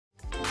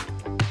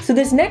So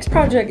this next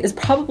project is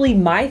probably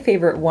my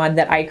favorite one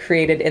that I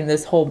created in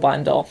this whole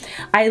bundle.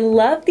 I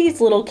love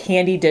these little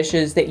candy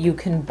dishes that you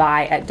can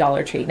buy at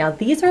Dollar Tree. Now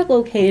these are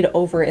located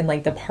over in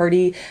like the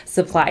party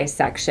supply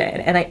section,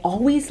 and I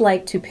always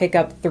like to pick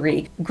up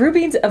 3.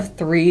 Groupings of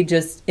 3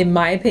 just, in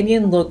my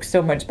opinion, look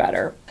so much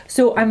better.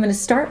 So I'm going to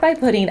start by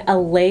putting a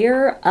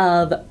layer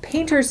of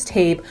painter's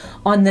tape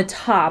on the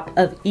top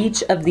of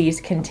each of these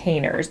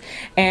containers.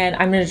 And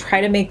I'm going to try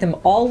to make them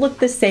all look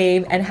the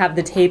same and have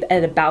the tape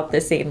at about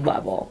the same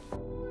level.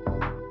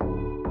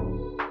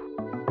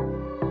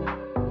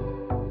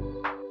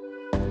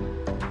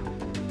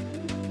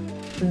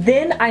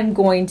 Then I'm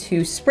going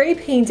to spray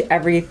paint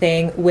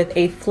everything with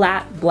a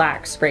flat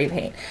black spray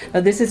paint. Now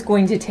this is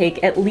going to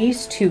take at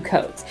least 2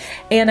 coats.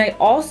 And I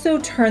also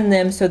turned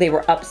them so they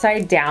were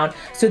upside down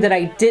so that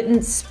I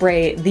didn't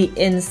spray the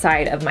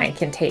inside of my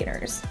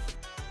containers.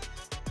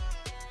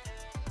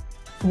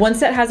 Once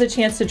that has a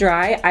chance to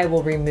dry, I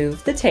will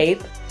remove the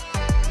tape.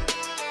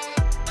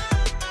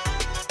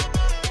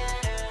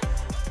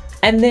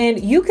 And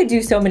then you could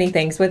do so many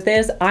things with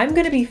this. I'm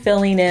gonna be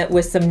filling it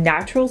with some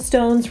natural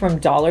stones from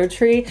Dollar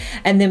Tree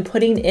and then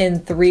putting in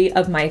 3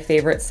 of my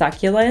favorite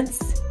succulents.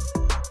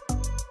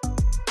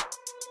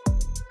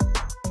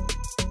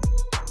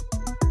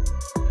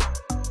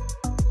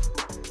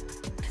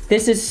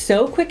 This is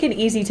so quick and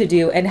easy to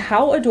do, and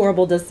how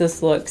adorable does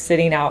this look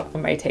sitting out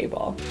on my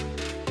table?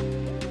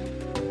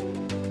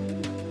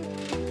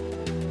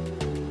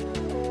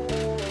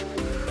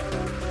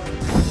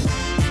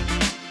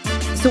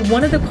 So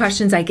one of the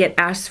questions I get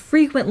asked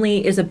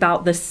frequently is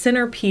about the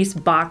centerpiece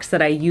box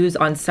that I use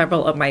on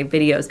several of my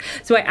videos.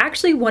 So I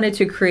actually wanted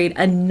to create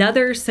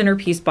another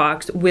centerpiece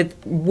box with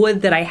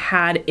wood that I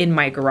had in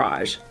my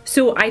garage.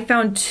 So I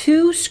found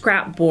 2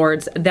 scrap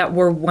boards that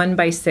were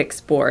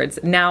 1x6 boards.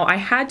 Now I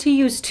had to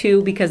use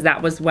 2 because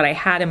that was what I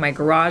had in my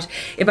garage.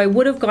 If I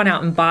would have gone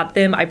out and bought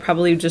them, I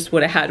probably just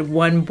would have had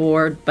 1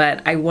 board,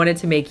 but I wanted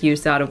to make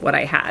use out of what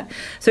I had.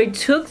 So I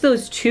took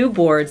those 2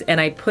 boards and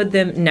I put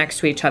them next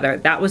to each other.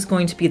 That was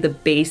going to be the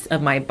base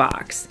of my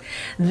box.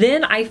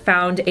 Then I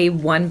found a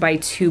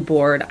 1x2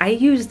 board. I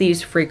use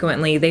these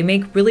frequently. They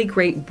make really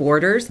great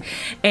borders,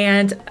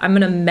 and I'm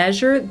gonna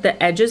measure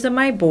the edges of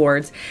my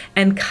boards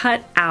and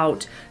cut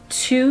out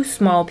 2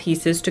 small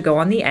pieces to go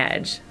on the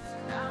edge.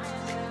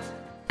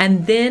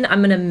 And then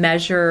I'm gonna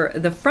measure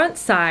the front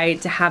side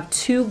to have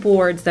 2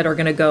 boards that are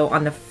gonna go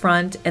on the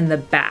front and the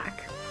back.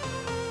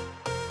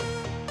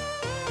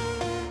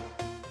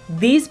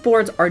 These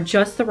boards are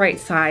just the right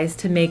size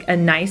to make a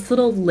nice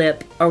little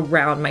lip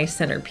around my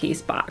centerpiece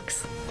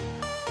box.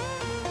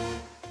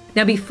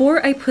 Now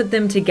before I put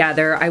them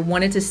together, I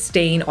wanted to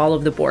stain all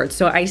of the boards.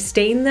 So I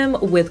stained them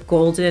with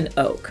golden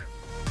oak.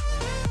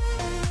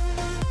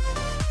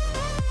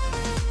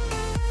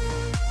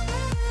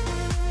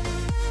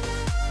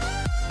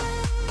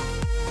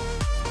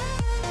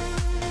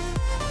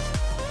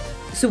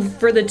 So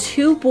for the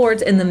 2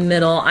 boards in the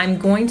middle, I'm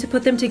going to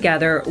put them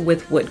together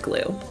with wood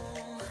glue.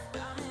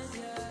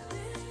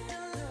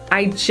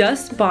 I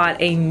just bought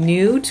a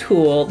new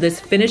tool, this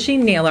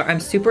finishing nailer I'm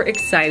super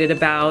excited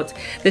about.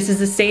 This is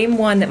the same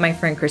one that my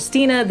friend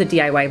Christina, the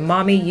DIY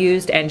mommy,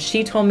 used, and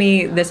she told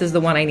me this is the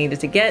one I needed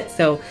to get,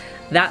 so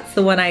that's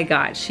the one I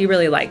got. She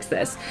really likes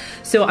this.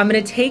 So I'm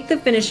gonna take the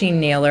finishing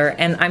nailer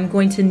and I'm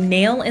going to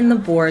nail in the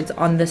boards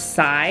on the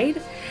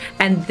side,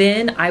 and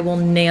then I will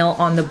nail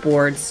on the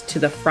boards to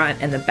the front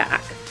and the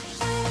back.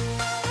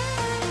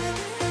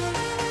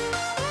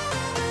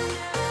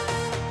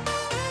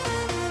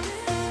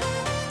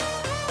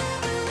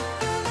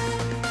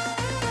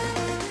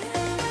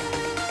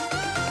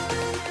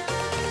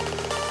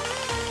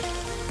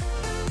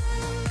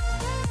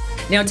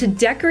 Now to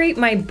decorate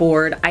my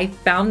board, I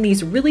found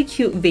these really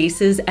cute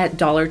vases at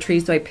Dollar Tree,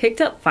 so I picked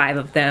up 5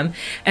 of them,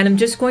 and I'm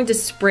just going to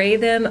spray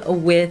them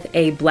with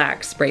a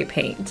black spray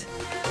paint.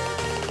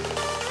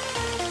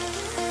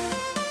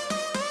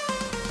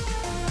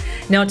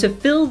 Now to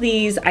fill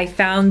these, I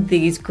found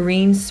these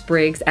green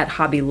sprigs at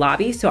Hobby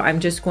Lobby, so I'm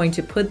just going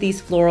to put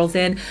these florals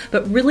in,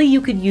 but really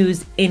you could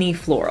use any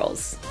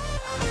florals.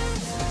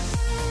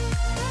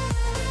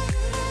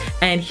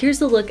 And here's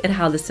a look at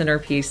how the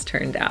centerpiece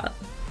turned out.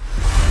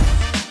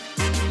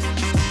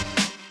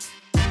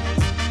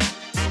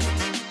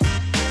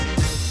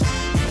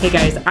 Hey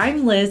guys,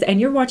 I'm Liz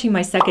and you're watching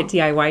my second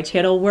DIY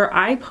channel where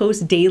I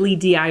post daily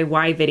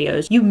DIY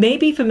videos. You may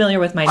be familiar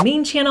with my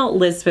main channel,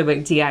 Liz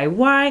Fenwick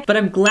DIY, but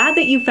I'm glad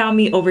that you found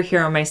me over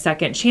here on my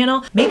second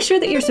channel. Make sure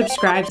that you're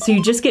subscribed so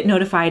you just get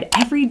notified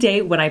every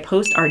day when I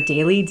post our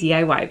daily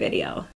DIY video.